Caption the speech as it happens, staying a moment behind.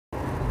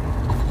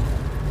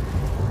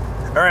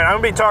All right,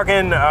 I'm going to be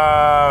talking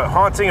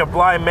Haunting of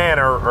Bly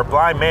Manor, or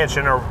Bly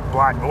Mansion, or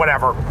Bly,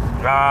 whatever,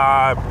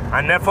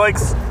 on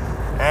Netflix,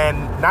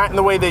 and not in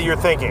the way that you're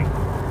thinking.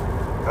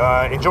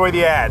 Enjoy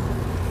the ad.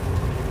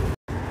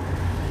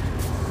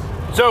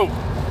 So,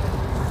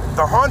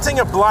 The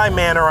Haunting of Bly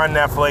Manor on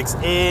Netflix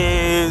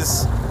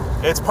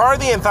it's part of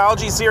the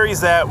anthology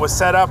series that was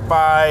set up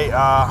by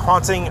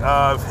Haunting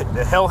of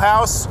Hill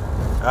House.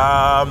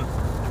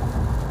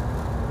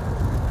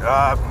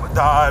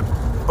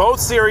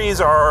 Both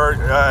series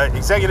are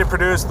executive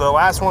produced. The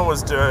last one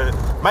was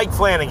Mike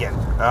Flanagan,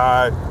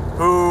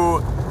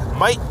 who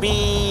might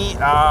be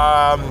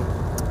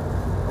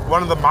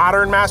one of the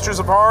modern masters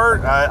of horror.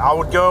 I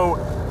would go,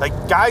 like,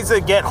 guys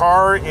that get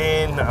horror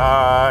in,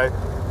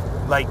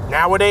 like,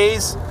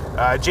 nowadays,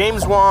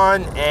 James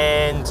Wan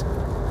and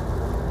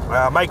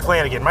Mike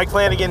Flanagan. Mike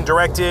Flanagan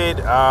directed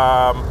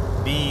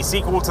the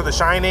sequel to The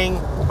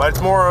Shining, but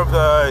it's more of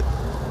the...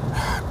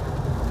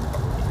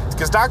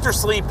 Because Dr.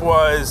 Sleep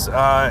was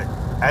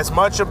as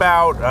much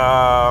about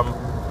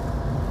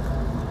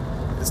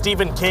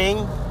Stephen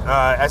King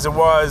as it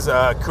was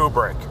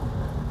Kubrick,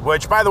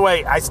 which, by the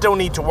way, I still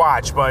need to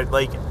watch. But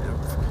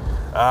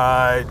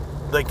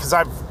because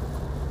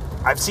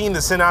I've seen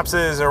the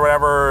synopsis or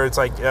whatever. It's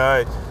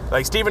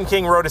like Stephen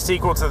King wrote a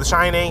sequel to The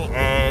Shining,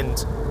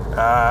 and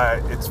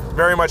it's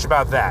very much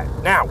about that.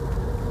 Now,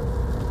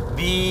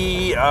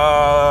 the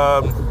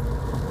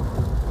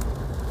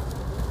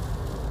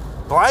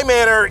Bly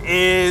Manor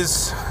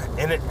is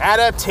an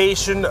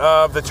adaptation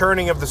of The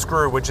Turning of the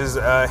Screw, which is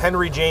a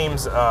Henry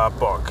James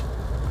book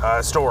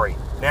story.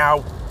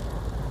 Now,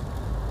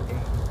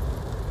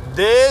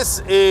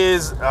 this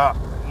is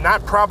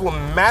not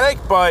problematic,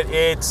 but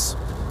it's...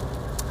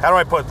 How do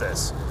I put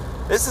this?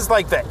 This is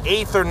like the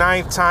 8th or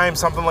 9th time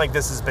something like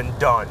this has been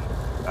done.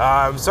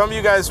 Some of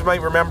you guys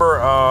might remember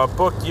a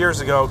book years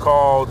ago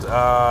called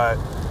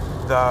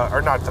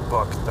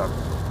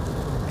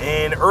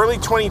in early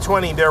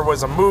 2020, there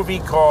was a movie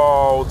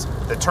called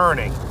The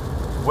Turning,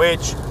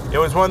 which it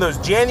was one of those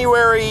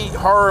January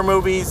horror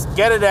movies.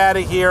 Get it out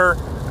of here.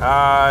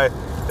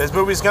 This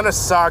movie's gonna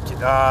suck.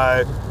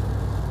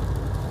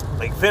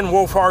 Like, Finn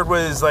Wolfhard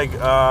was like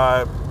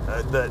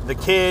the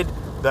kid,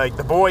 like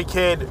the boy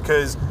kid,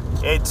 because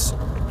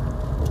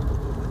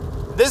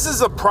this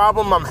is a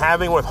problem I'm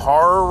having with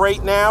horror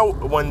right now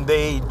when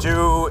they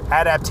do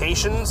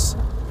adaptations,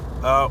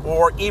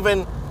 or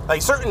even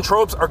like certain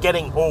tropes are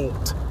getting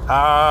old.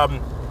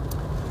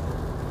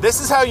 This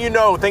is how you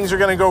know things are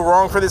going to go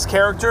wrong for this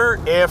character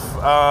if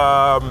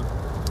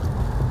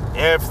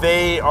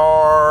they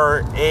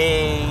are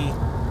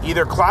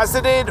either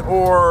closeted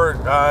or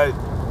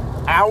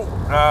out,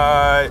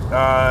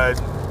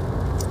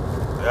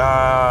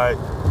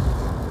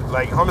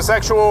 like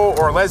homosexual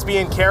or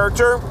lesbian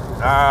character.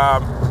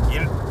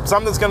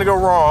 Something's going to go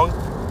wrong.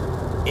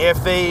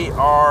 If they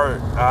are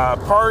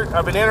part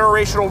of an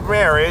interracial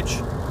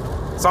marriage,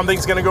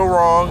 something's going to go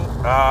wrong.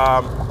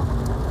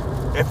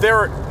 If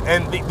they're,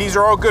 and these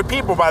are all good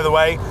people, by the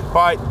way,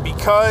 but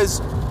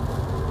because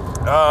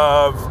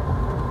of,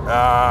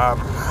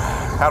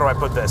 how do I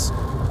put this?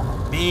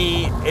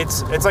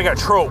 It's like a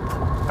trope,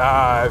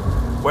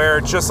 where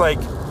it's just like,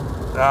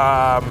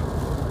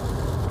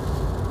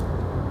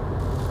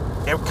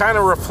 it kind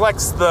of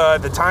reflects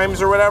the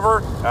times or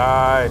whatever.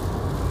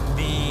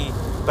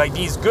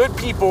 These good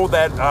people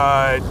that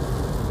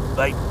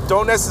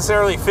don't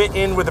necessarily fit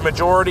in with the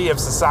majority of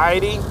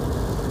society,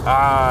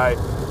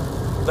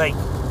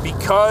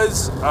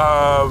 because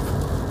of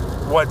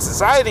what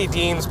society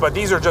deems, but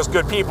these are just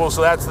good people,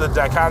 so that's the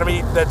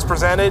dichotomy that's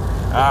presented.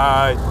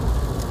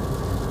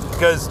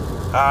 Because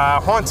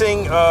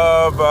Haunting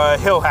of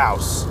Hill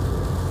House,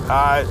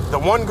 the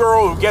one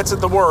girl who gets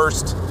it the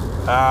worst,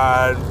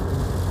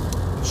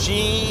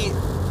 she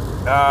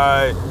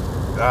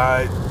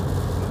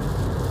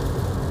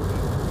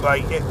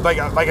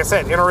like I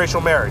said,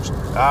 interracial marriage.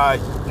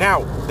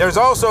 Now, there's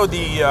also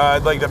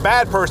the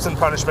bad person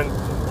punishment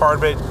part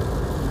of it,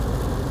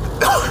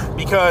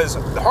 because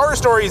the horror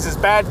stories is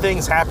bad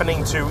things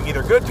happening to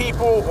either good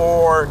people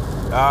or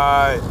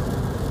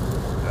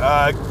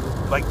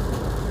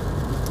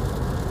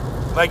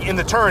like in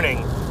The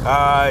Turning,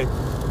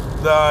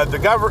 the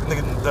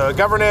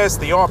governess,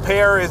 the au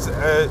pair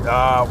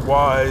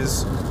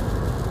was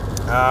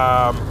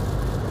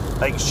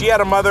she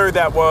had a mother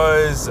that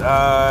was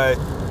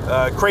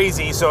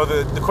crazy, so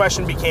the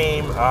question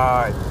became,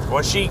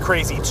 was she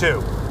crazy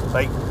too?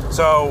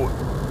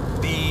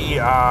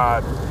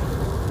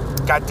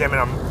 God damn it,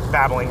 I'm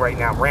babbling right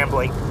now,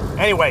 rambling.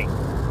 Anyway,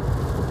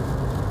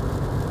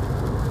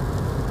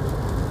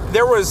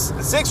 there was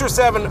 6 or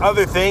 7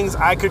 other things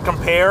I could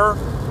compare,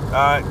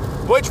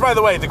 which, by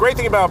the way, the great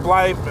thing about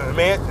Bly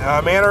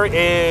Manor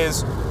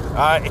is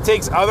it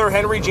takes other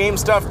Henry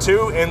James stuff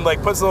too, and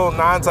puts little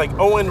nods, like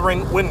Owen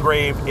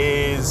Wingrave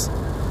is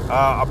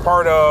a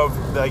part of,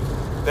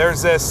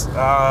 there's this,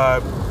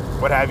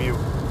 what have you.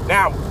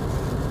 Now,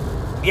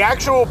 the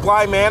actual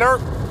Bly Manor,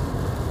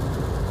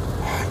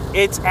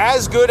 it's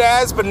as good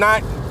as, but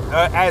not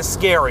as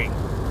scary.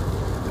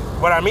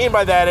 What I mean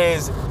by that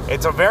is,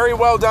 It's a very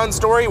well done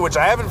story, which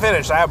I haven't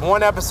finished. I have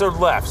one episode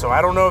left, so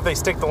I don't know if they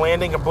stick the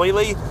landing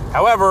completely.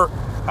 However,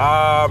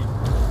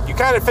 you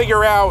kind of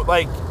figure out,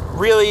 like,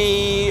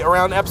 really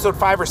around episode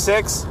 5 or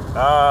 6,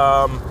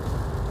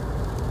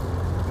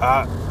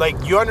 like,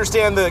 you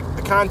understand the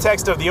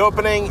context of the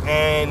opening,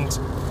 and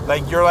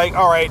like you're like,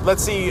 all right,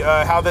 let's see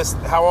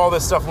how all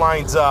this stuff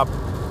lines up.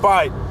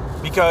 But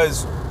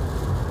because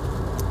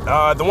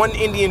the one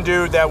Indian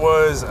dude that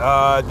was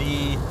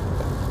the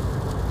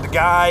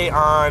guy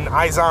on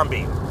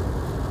iZombie,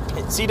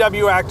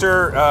 CW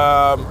actor,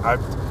 I'm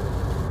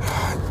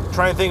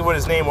trying to think of what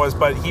his name was,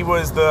 but he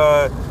was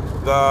the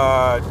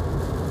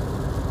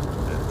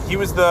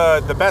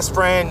best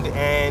friend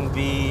and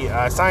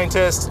the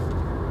scientist.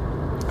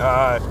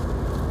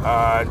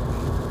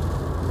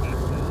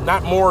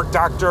 Not Morgue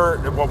Doctor.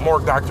 Well,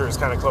 Morgue Doctor is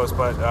kind of close,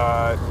 but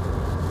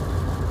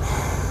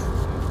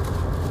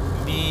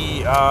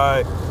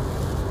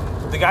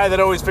the guy that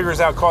always figures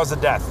out cause of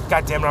death.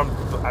 God damn it!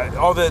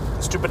 All the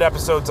stupid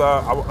episodes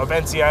of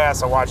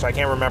NCIS I watched, I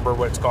can't remember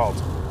what it's called.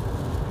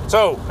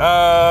 So,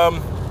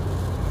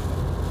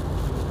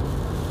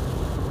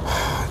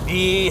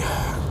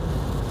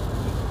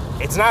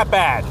 it's not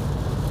bad,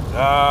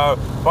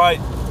 but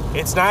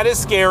it's not as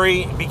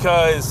scary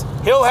because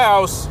Hill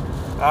House,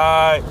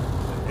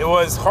 it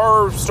was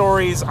horror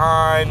stories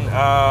on,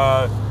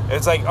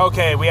 it's like,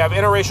 okay, we have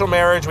interracial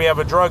marriage, we have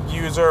a drug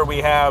user, we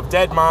have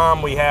dead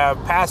mom, we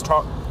have past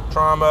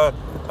trauma,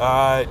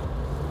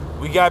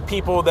 we got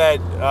people that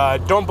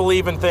don't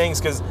believe in things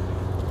because,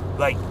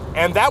 like,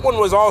 and that one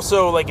was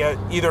also like a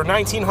either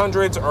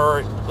 1900s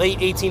or late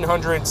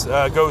 1800s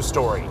ghost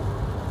story,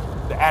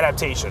 the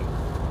adaptation.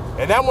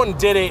 And that one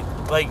did it,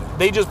 like,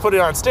 they just put it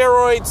on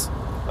steroids.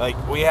 Like,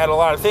 we had a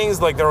lot of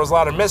things, like, there was a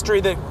lot of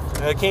mystery that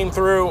came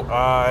through.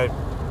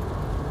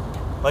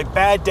 Like,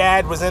 Bad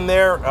Dad was in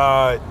there.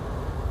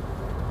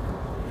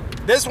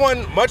 This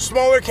one, much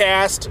smaller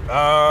cast,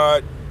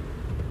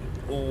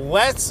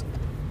 less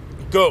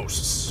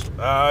ghosts.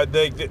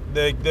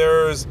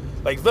 There's,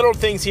 like, little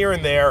things here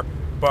and there,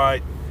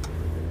 but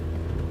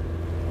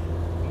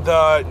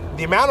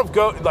the amount of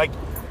like,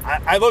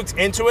 I looked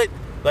into it,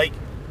 like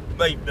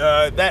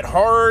that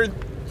horror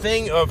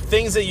thing of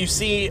things that you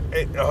see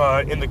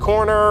in the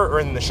corner or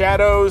in the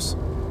shadows,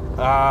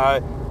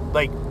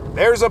 like,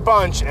 there's a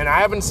bunch, and I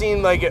haven't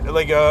seen like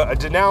a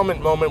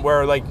denouement moment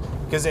where, like,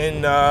 because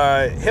in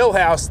Hill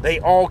House they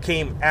all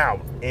came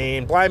out.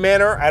 In Bly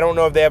Manor, I don't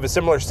know if they have a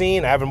similar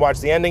scene. I haven't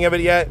watched the ending of it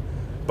yet,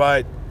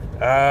 but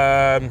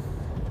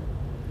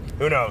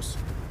who knows?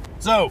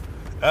 So,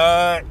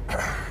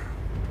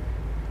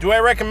 do I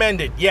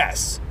recommend it?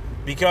 Yes.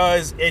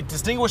 Because it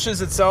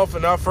distinguishes itself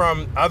enough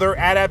from other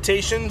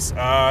adaptations.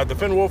 The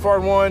Finn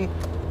Wolfhard one,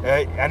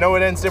 I know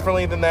it ends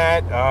differently than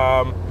that.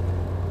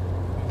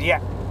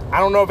 Yeah, I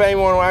don't know if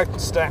anyone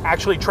wants to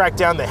actually track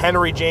down the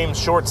Henry James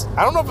shorts.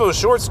 I don't know if it was a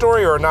short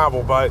story or a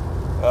novel, but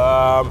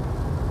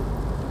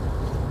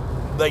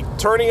like,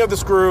 Turning of the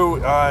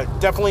Screw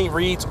definitely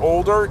reads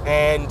older.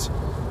 And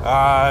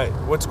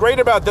what's great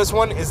about this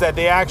one is that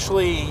they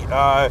actually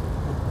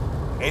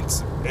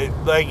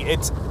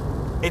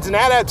it's an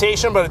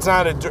adaptation, but it's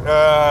not a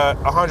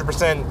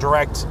 100%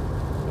 direct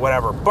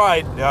whatever.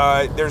 But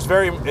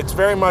it's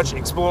very much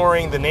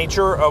exploring the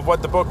nature of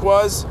what the book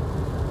was,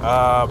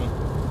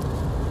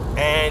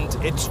 and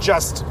it's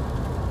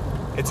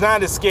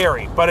not as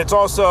scary, but it's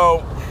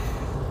also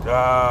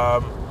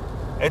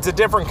it's a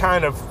different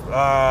kind of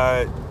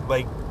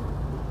like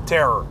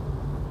terror.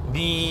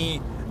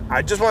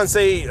 I just want to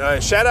say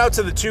shout out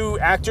to the two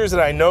actors that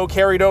I know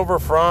carried over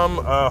from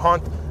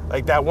Haunt.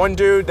 Like, that one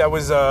dude that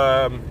was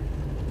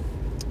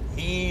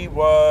he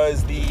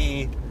was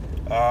the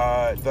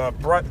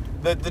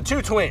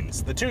two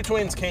twins. The two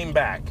twins came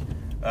back,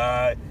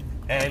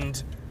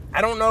 and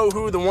I don't know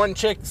who the one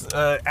chick's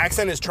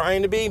accent is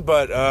trying to be,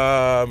 but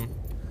okay,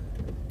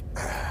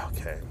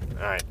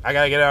 all right, I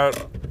gotta get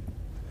out.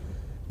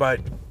 But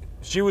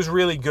she was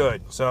really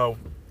good. So,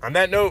 on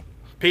that note,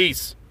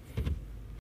 peace.